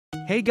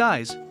Hey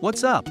guys,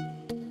 what's up?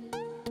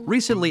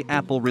 Recently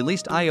Apple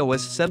released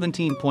iOS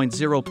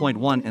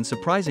 17.0.1 and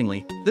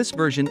surprisingly, this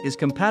version is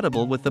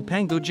compatible with the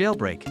Pangu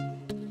jailbreak.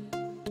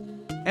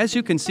 As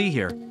you can see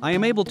here, I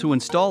am able to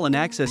install and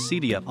access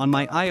Cydia on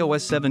my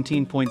iOS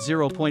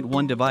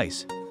 17.0.1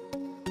 device.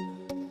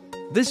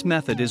 This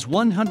method is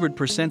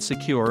 100%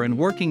 secure and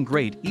working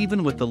great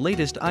even with the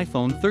latest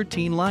iPhone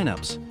 13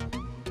 lineups.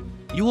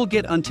 You will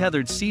get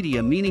untethered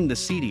Cydia, meaning the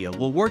Cydia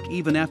will work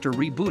even after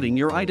rebooting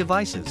your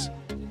iDevices.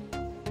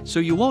 So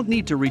you won't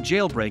need to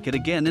re-jailbreak it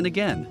again and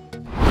again.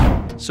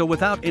 So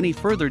without any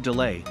further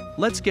delay,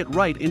 let's get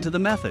right into the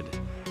method.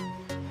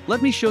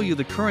 Let me show you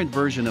the current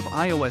version of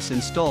iOS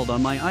installed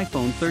on my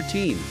iPhone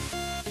 13.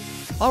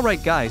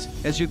 Alright guys,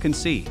 as you can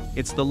see,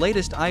 it's the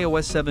latest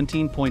iOS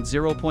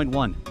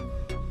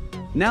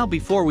 17.0.1. Now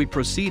before we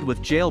proceed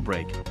with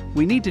jailbreak,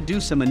 we need to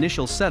do some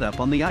initial setup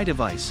on the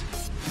iDevice.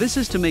 This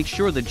is to make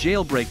sure the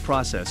jailbreak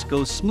process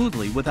goes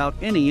smoothly without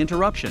any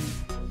interruption.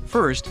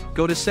 First,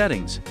 go to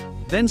Settings.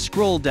 Then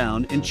scroll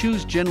down and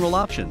choose General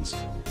Options.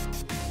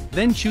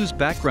 Then choose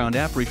Background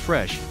App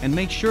Refresh and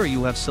make sure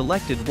you have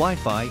selected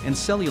Wi-Fi and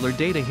cellular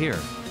data here.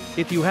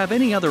 If you have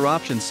any other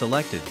options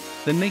selected,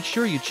 then make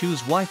sure you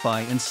choose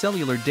Wi-Fi and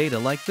cellular data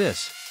like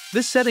this.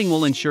 This setting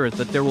will ensure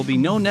that there will be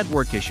no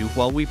network issue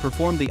while we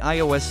perform the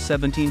iOS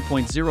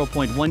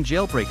 17.0.1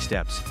 jailbreak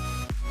steps.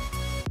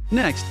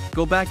 Next,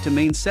 go back to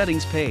Main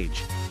Settings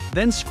page.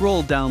 Then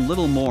scroll down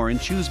little more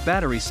and choose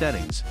Battery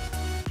Settings.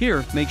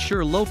 Here, make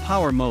sure low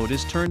power mode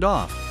is turned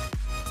off.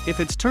 If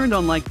it's turned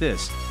on like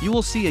this, you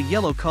will see a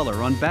yellow color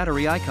on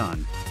battery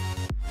icon.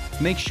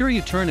 Make sure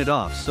you turn it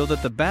off so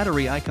that the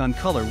battery icon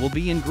color will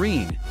be in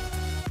green.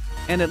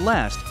 And at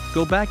last,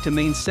 go back to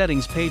Main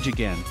Settings page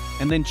again,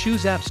 and then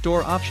choose App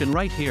Store option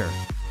right here.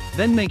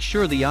 Then make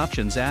sure the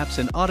options apps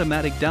and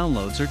automatic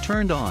downloads are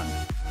turned on.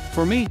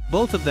 For me,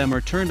 both of them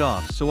are turned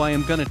off, so I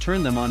am gonna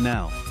turn them on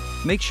now.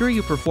 Make sure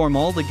you perform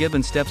all the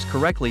given steps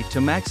correctly to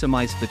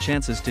maximize the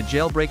chances to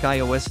jailbreak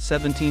iOS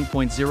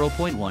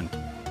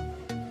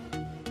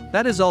 17.0.1.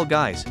 That is all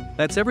guys,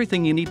 that's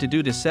everything you need to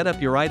do to set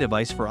up your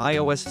iDevice for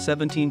iOS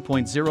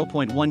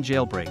 17.0.1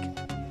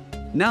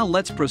 jailbreak. Now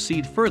let's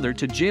proceed further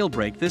to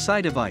jailbreak this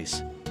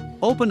iDevice.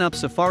 Open up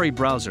Safari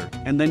browser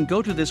and then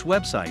go to this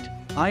website,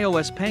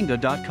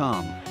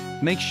 iospangu.com.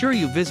 Make sure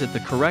you visit the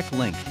correct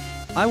link.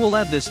 I will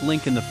add this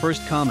link in the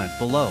first comment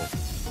below.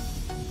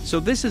 So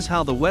this is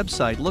how the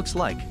website looks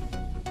like.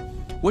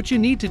 What you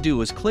need to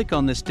do is click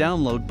on this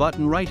download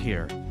button right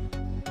here.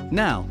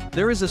 Now,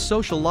 there is a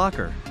social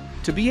locker.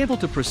 To be able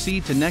to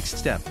proceed to next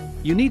step,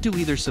 you need to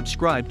either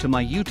subscribe to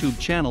my YouTube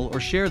channel or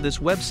share this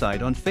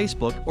website on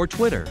Facebook or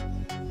Twitter.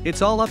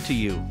 It's all up to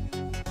you.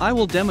 I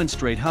will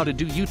demonstrate how to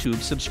do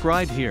YouTube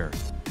subscribe here.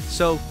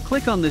 So,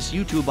 click on this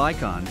YouTube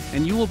icon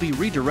and you will be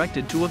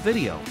redirected to a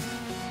video.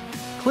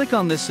 Click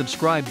on this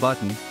subscribe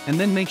button and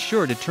then make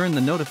sure to turn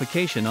the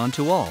notification on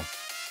to all.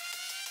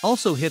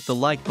 Also hit the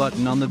like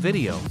button on the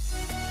video.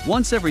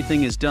 Once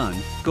everything is done,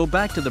 go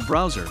back to the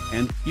browser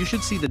and you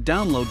should see the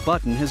download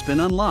button has been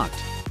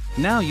unlocked.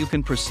 Now you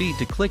can proceed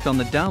to click on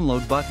the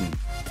download button.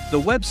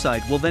 The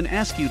website will then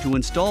ask you to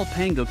install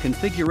Pangu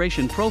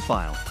configuration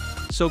profile.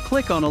 So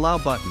click on Allow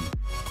button.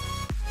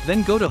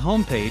 Then go to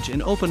Homepage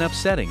and open up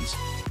Settings.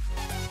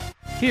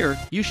 Here,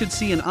 you should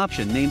see an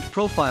option named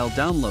Profile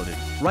Downloaded,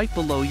 right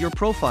below your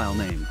profile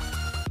name.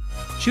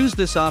 Choose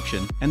this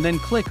option and then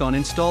click on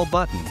Install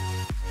button.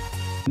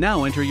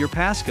 Now enter your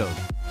passcode.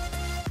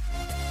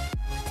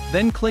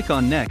 Then click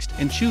on Next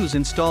and choose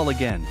Install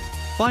again.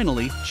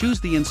 Finally,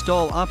 choose the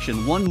Install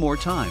option one more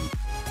time.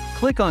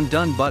 Click on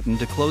Done button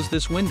to close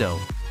this window.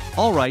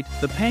 Alright,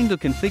 the Pangu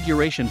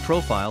configuration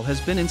profile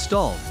has been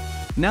installed.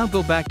 Now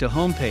go back to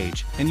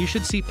Homepage and you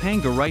should see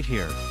Pangu right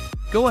here.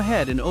 Go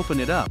ahead and open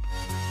it up.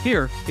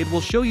 Here, it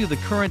will show you the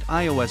current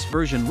iOS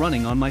version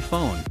running on my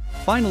phone.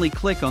 Finally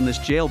click on this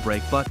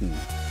jailbreak button.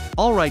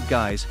 Alright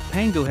guys,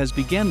 Pangu has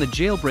begun the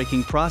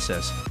jailbreaking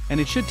process, and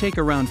it should take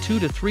around 2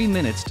 to 3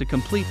 minutes to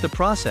complete the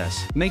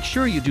process. Make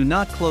sure you do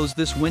not close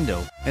this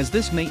window, as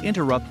this may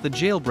interrupt the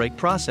jailbreak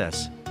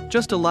process.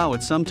 Just allow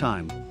it some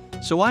time.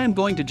 So I am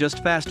going to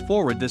just fast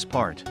forward this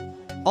part.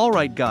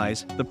 Alright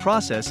guys, the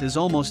process is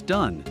almost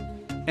done.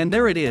 And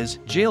there it is,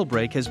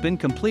 jailbreak has been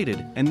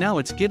completed, and now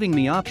it's giving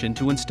me option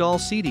to install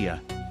Cydia.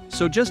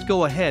 So just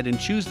go ahead and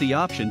choose the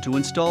option to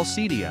install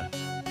Cydia.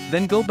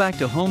 Then go back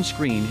to home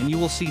screen and you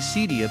will see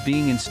Cydia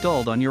being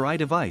installed on your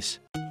iDevice.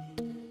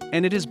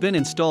 And it has been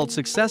installed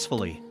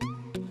successfully.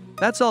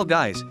 That's all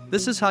guys,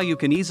 this is how you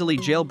can easily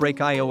jailbreak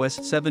iOS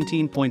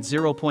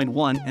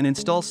 17.0.1 and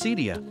install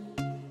Cydia.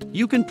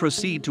 You can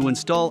proceed to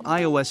install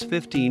iOS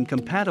 15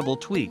 compatible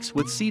tweaks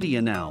with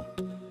Cydia now.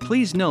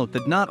 Please note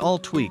that not all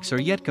tweaks are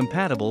yet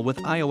compatible with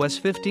iOS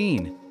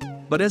 15.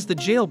 But as the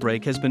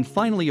jailbreak has been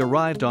finally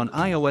arrived on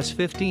iOS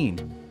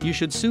 15, you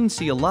should soon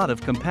see a lot of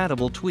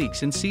compatible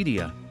tweaks in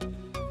Cydia.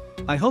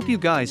 I hope you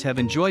guys have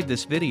enjoyed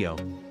this video.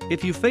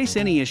 If you face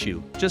any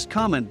issue, just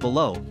comment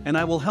below and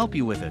I will help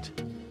you with it.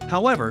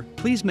 However,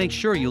 please make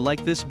sure you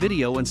like this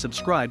video and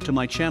subscribe to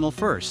my channel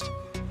first.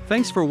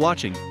 Thanks for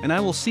watching and I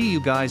will see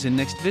you guys in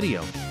next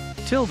video.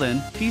 Till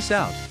then, peace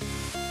out.